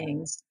of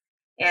things.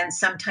 And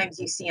sometimes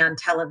you see on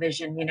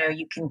television,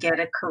 you can get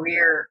a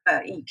career,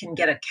 you can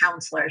get a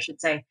counselor, I should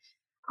say,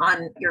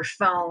 on your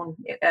phone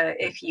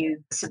if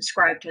you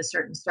subscribe to a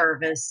certain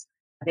service.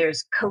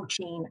 There's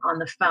coaching on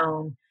the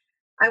phone.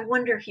 I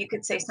wonder if you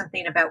could say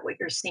something about what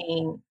you're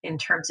seeing in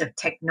terms of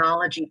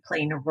technology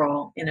playing a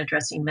role in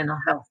addressing mental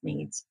health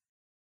needs.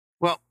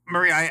 Well,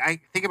 Maria, I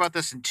think about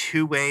this in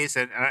two ways,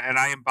 and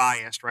I am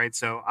biased, right?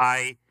 So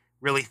I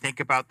really think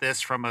about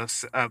this from a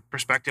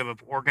perspective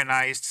of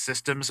organized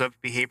systems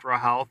of behavioral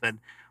health, and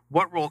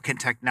what role can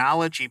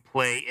technology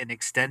play in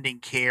extending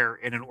care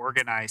in an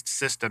organized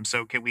system?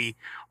 So can we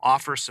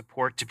offer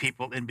support to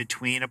people in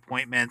between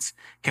appointments?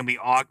 Can we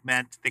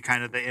augment the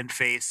kind of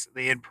the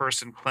the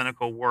in-person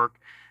clinical work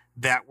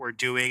that we're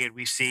doing? And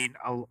we've seen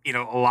a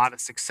lot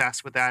of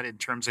success with that in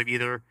terms of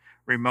either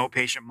remote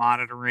patient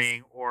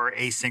monitoring or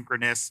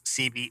asynchronous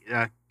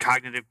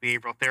cognitive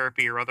behavioral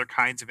therapy or other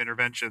kinds of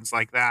interventions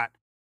like that.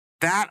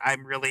 That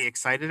I'm really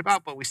excited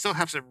about, but we still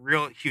have some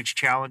real huge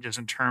challenges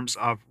in terms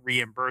of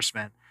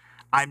reimbursement.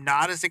 I'm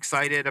not as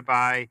excited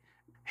about,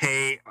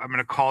 hey, I'm going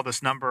to call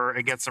this number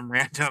and get some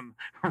random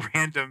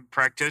random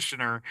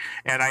practitioner,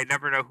 and I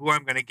never know who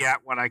I'm going to get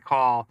when I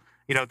call.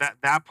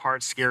 That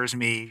part scares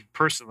me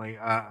personally,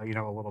 a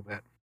little bit.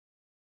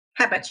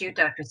 How about you,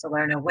 Dr.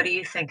 Salerno? What do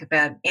you think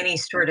about any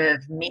sort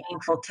of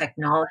meaningful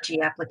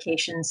technology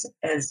applications?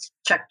 As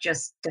Chuck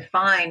just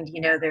defined,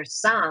 there's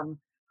some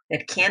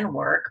that can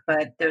work,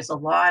 but there's a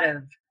lot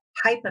of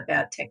hype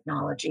about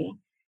technology,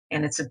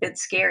 and it's a bit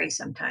scary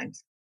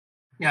sometimes.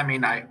 Yeah, I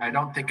mean, I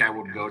don't think I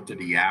would go to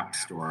the App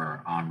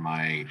Store on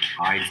my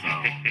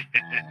iPhone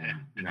and,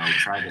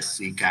 try to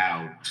seek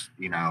out,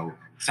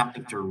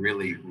 something to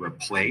really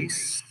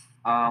replace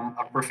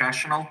a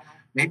professional,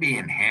 maybe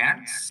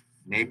enhance,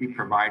 maybe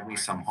provide me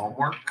some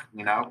homework,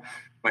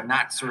 but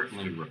not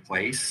certainly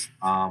replace.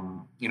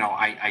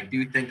 I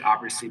do think,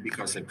 obviously,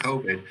 because of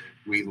COVID,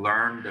 we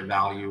learned the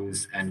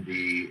values and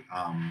the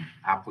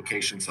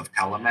applications of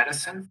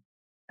telemedicine.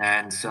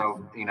 And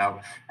so,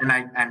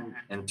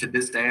 and to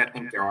this day, I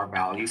think there are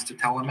values to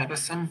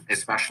telemedicine,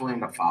 especially in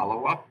the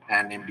follow up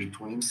and in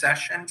between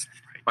sessions.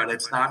 But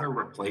it's not a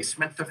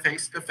replacement to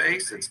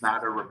face. It's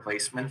not a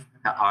replacement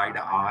to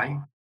eye.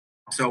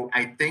 So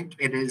I think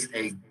it is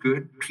a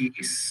good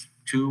piece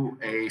to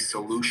a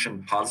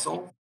solution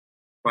puzzle,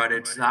 but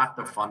it's not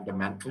the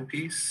fundamental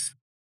piece.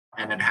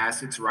 And it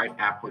has its right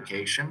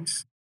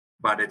applications,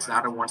 but it's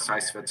not a one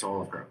size fits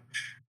all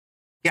approach.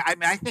 Yeah, I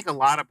mean, I think a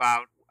lot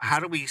about how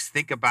do we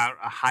think about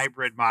a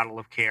hybrid model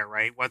of care,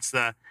 right? What's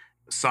the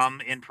some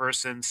in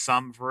person,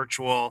 some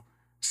virtual,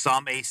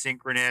 some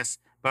asynchronous,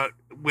 but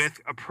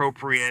with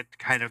appropriate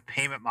kind of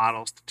payment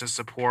models to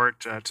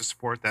support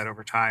that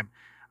over time.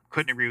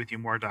 Couldn't agree with you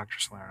more, Dr.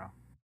 Salerno.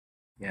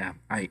 Yeah,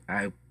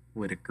 I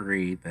would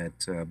agree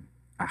that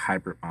a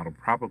hybrid model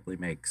probably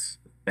makes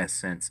best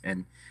sense.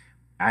 And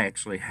I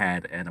actually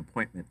had an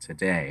appointment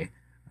today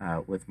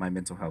with my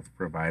mental health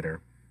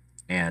provider,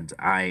 and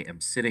I am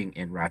sitting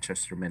in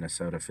Rochester,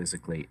 Minnesota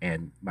physically,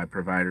 and my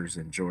provider's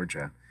in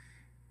Georgia.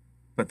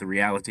 But the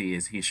reality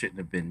is, he shouldn't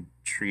have been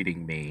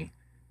treating me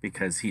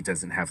because he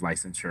doesn't have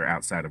licensure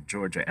outside of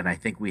Georgia. And I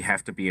think we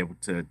have to be able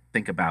to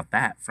think about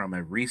that from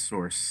a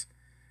resource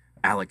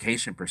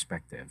allocation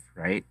perspective,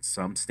 right?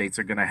 Some states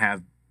are going to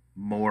have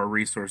more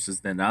resources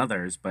than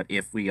others, but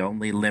if we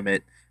only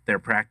limit their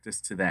practice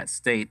to that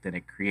state, then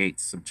it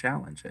creates some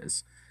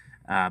challenges.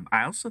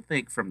 I also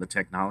think from the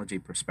technology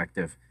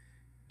perspective,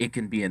 it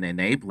can be an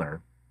enabler,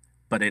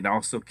 but it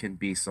also can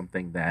be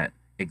something that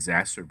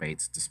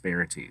exacerbates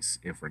disparities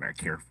if we're not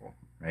careful,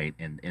 right?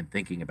 And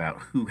thinking about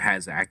who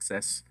has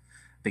access,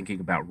 thinking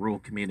about rural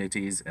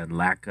communities and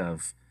lack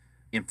of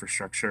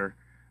infrastructure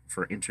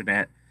for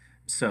internet.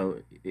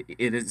 So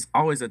it is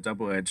always a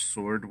double-edged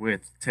sword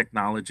with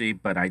technology,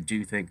 but I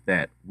do think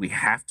that we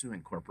have to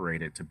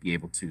incorporate it to be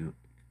able to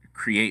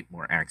create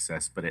more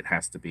access, but it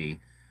has to be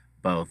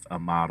both a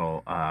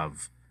model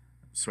of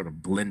sort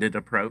of blended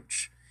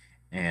approach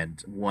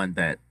and one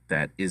that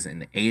is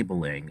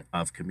enabling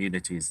of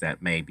communities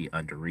that may be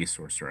under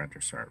resourced or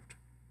underserved.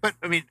 But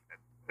I mean,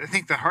 I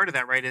think the heart of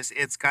that, right, is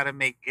it's got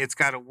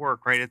to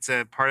work, right? It's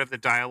a part of the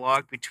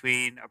dialogue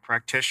between a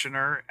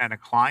practitioner and a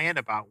client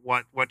about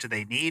what do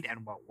they need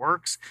and what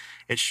works.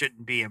 It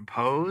shouldn't be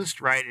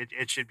imposed, right?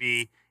 It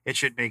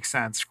should make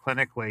sense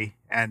clinically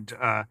and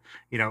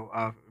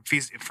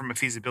from a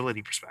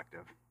feasibility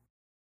perspective.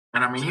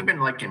 And I mean, even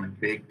like in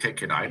big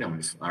ticket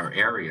items or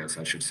areas,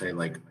 I should say,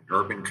 like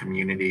urban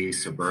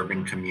communities,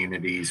 suburban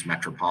communities,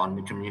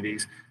 metropolitan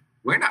communities,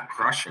 we're not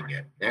crushing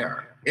it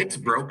there. It's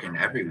broken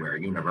everywhere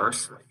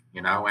universally,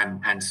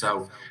 and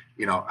so,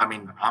 I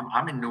mean,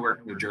 I'm in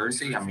Newark, New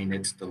Jersey. I mean,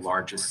 it's the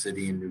largest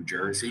city in New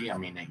Jersey. I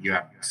mean, you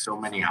have so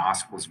many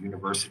hospitals,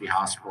 University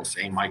Hospital,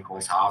 St.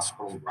 Michael's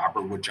Hospital,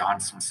 Robert Wood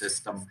Johnson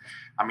System.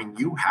 I mean,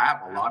 you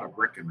have a lot of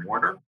brick and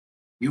mortar,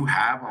 you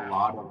have a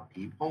lot of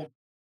people,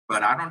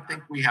 but I don't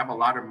think we have a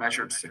lot of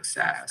measured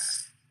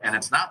success. And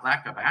it's not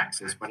lack of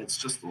access, but it's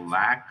just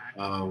lack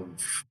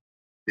of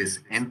this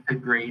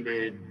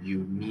integrated,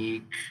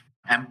 unique,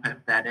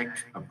 empathetic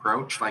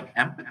approach. Like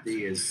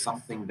empathy is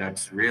something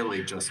that's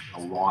really just a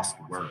lost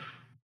word.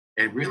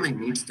 It really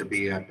needs to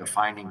be a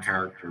defining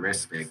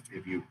characteristic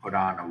if you put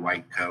on a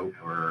white coat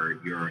or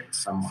you're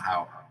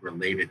somehow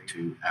related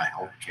to a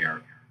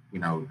healthcare,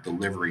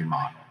 delivery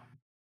model.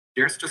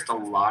 There's just a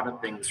lot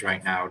of things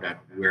right now that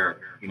we're,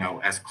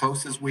 as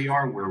close as we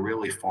are, we're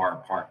really far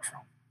apart from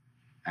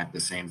at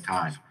the same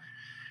time.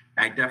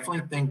 I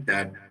definitely think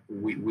that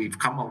we've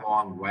come a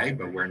long way,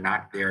 but we're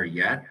not there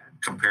yet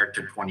compared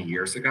to 20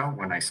 years ago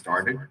when I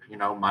started,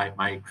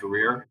 my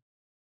career.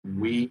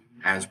 We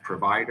as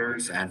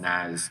providers and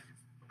as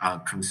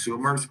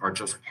consumers are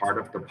just part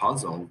of the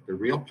puzzle. The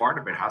real part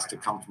of it has to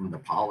come from the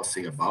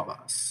policy above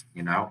us.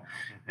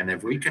 And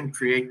if we can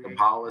create the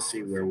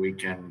policy where we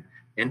can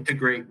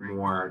integrate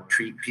more,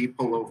 treat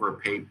people over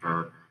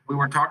paper. We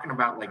were talking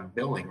about like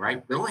billing,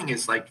 right? Billing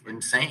is like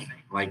insane.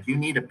 Like you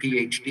need a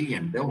PhD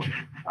in billing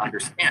to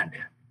understand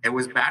it. It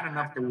was bad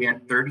enough that we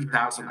had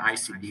 30,000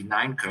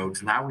 ICD-9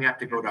 codes. Now we have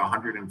to go to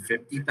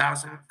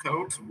 150,000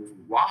 codes.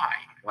 Why?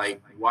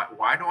 Like,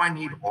 why do I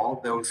need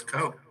all those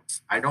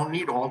codes? I don't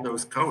need all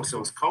those codes.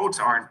 Those codes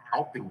aren't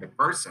helping the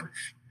person.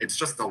 It's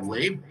just a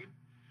label,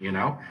 you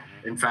know?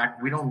 In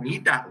fact, we don't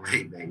need that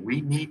label. We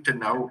need to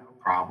know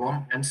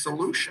problem and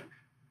solution.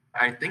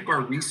 I think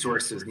our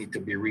resources need to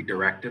be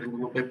redirected a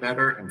little bit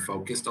better and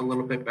focused a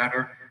little bit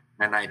better.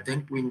 And I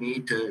think we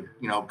need to,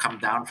 come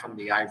down from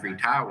the ivory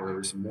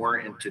towers more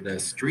into the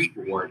street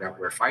war that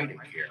we're fighting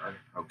here,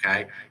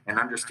 okay? And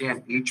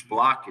understand each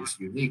block is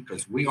unique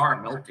because we are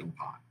a melting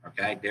pot,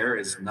 okay? There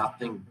is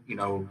nothing,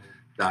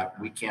 that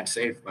we can't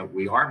save, but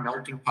we are a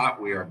melting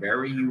pot. We are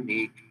very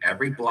unique.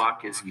 Every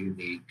block is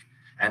unique.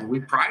 And we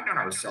pride on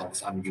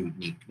ourselves on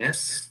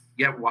uniqueness.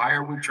 Yet, why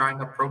are we trying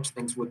to approach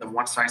things with a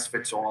one size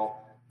fits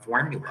all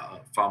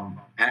formula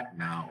from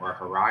Aetna or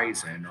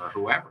Horizon or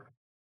whoever?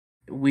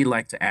 We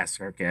like to ask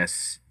our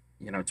guests,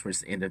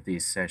 towards the end of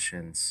these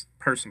sessions,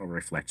 personal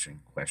reflection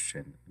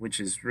question, which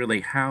is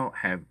really how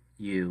have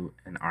you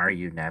and are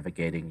you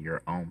navigating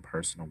your own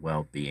personal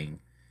well being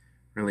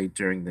really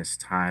during this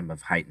time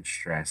of heightened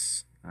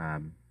stress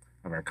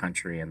of our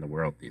country and the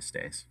world these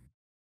days?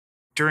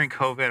 During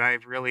COVID, I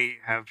really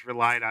have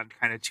relied on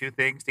kind of two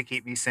things to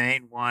keep me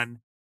sane.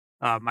 One,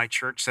 my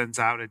church sends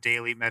out a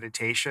daily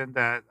meditation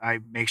that I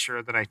make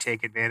sure that I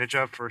take advantage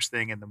of first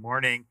thing in the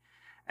morning.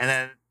 And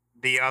then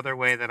the other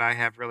way that I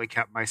have really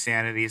kept my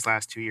sanity these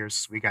last 2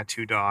 years is we got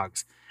two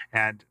dogs,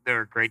 and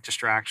they're a great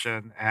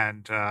distraction.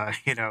 And,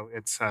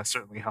 it's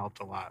certainly helped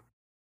a lot.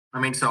 I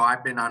mean, so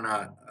I've been on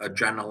a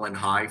adrenaline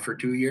high for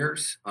 2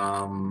 years.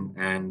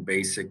 And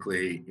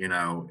basically,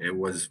 it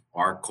was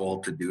our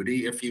call to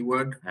duty, if you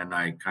would. And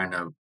I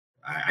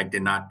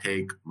did not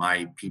take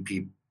my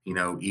PP,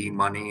 E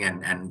money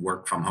and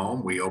work from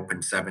home. We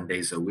opened 7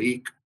 days a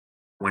week.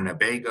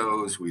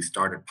 Winnebagos, we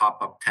started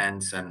pop-up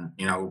tents and,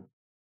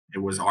 it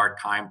was our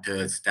time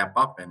to step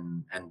up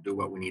and do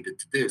what we needed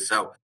to do.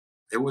 So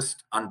it was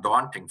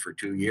undaunting for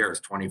 2 years,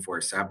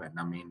 24/7.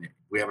 I mean,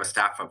 we have a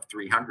staff of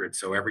 300.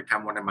 So every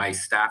time one of my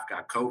staff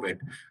got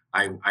COVID,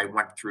 I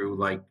went through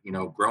like,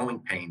 growing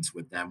pains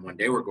with them when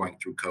they were going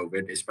through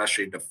COVID,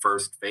 especially the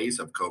first phase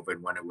of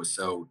COVID when it was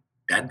so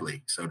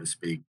deadly, so to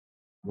speak.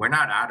 We're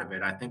not out of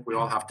it. I think we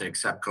all have to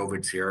accept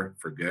COVID's here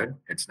for good.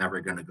 It's never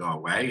going to go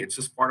away. It's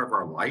just part of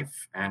our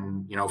life.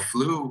 And,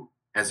 flu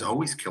has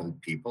always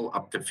killed people.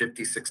 Up to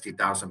 50,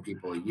 60,000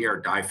 people a year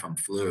die from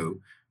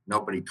flu.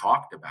 Nobody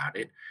talked about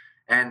it.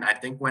 And I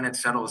think when it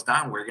settles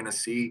down, we're going to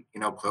see,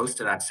 close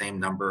to that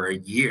same number a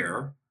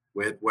year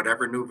with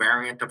whatever new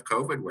variant of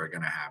COVID we're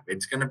going to have.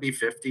 It's going to be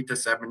 50 to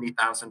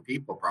 70,000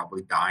 people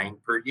probably dying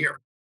per year.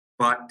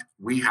 But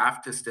we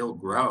have to still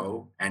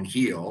grow and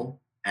heal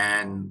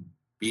and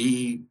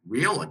be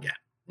real again.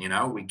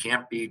 We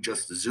can't be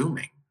just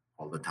zooming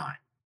all the time.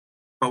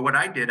 But what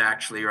I did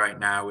actually right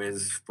now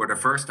is for the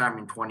first time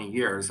in 20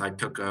 years, I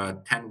took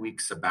a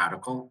 10-week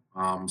sabbatical.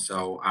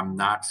 So I'm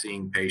not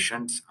seeing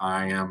patients.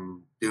 I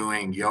am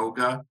doing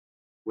yoga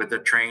with a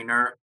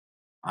trainer.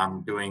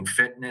 I'm doing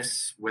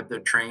fitness with a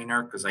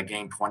trainer because I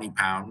gained 20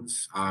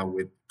 pounds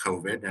with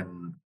COVID.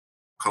 And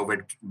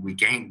COVID, we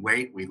gained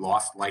weight, we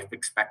lost life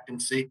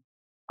expectancy.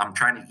 I'm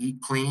trying to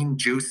eat clean,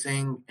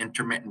 juicing,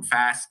 intermittent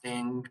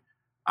fasting.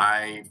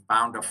 I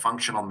found a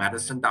functional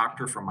medicine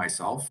doctor for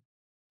myself.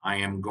 I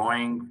am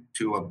going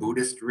to a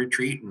Buddhist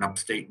retreat in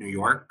upstate New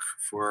York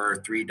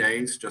for 3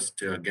 days just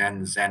to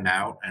again zen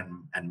out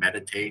and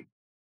meditate.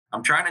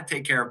 I'm trying to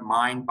take care of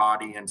mind,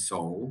 body, and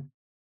soul.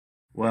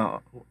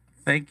 Well,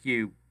 thank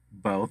you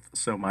both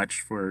so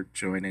much for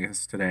joining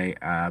us today.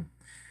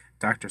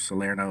 Dr.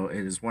 Salerno,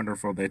 it is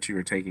wonderful that you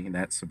are taking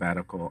that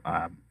sabbatical.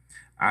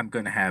 I'm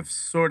going to have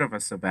sort of a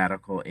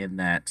sabbatical in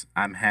that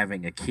I'm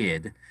having a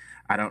kid.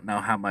 I don't know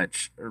how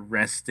much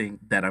resting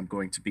that I'm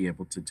going to be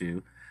able to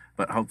do,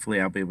 but hopefully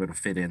I'll be able to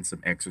fit in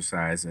some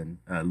exercise and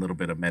a little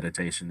bit of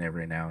meditation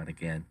every now and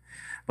again.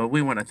 But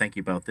we want to thank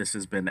you both. This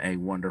has been a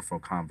wonderful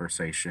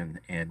conversation,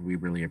 and we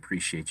really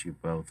appreciate you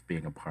both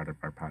being a part of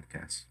our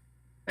podcast.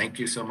 Thank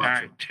you so All much.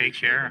 right. Take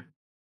care.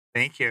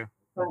 Thank you.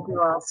 Thank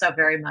you all so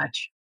very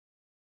much.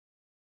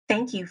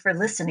 Thank you for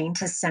listening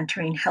to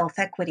Centering Health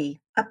Equity,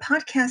 a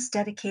podcast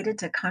dedicated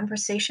to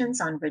conversations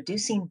on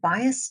reducing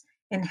bias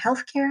in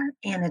healthcare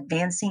and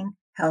advancing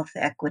health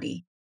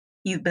equity.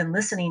 You've been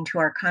listening to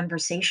our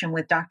conversation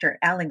with Dr.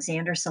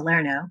 Alexander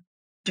Salerno,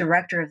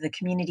 Director of the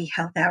Community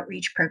Health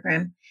Outreach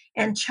Program,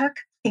 and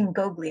Chuck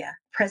Ingoglia,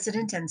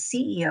 President and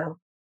CEO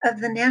of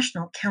the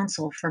National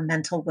Council for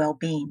Mental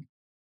Well-Being.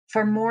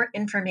 For more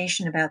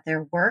information about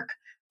their work,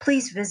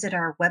 please visit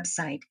our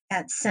website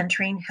at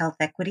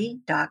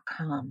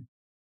centeringhealthequity.com.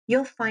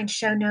 You'll find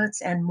show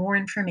notes and more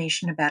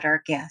information about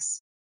our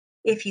guests.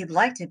 If you'd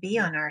like to be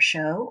on our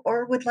show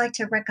or would like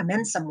to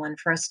recommend someone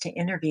for us to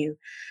interview,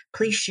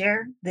 please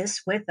share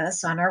this with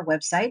us on our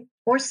website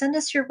or send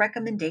us your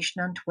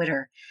recommendation on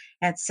Twitter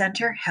at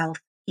Center Health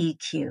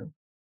EQ.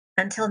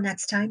 Until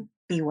next time,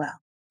 be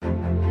well.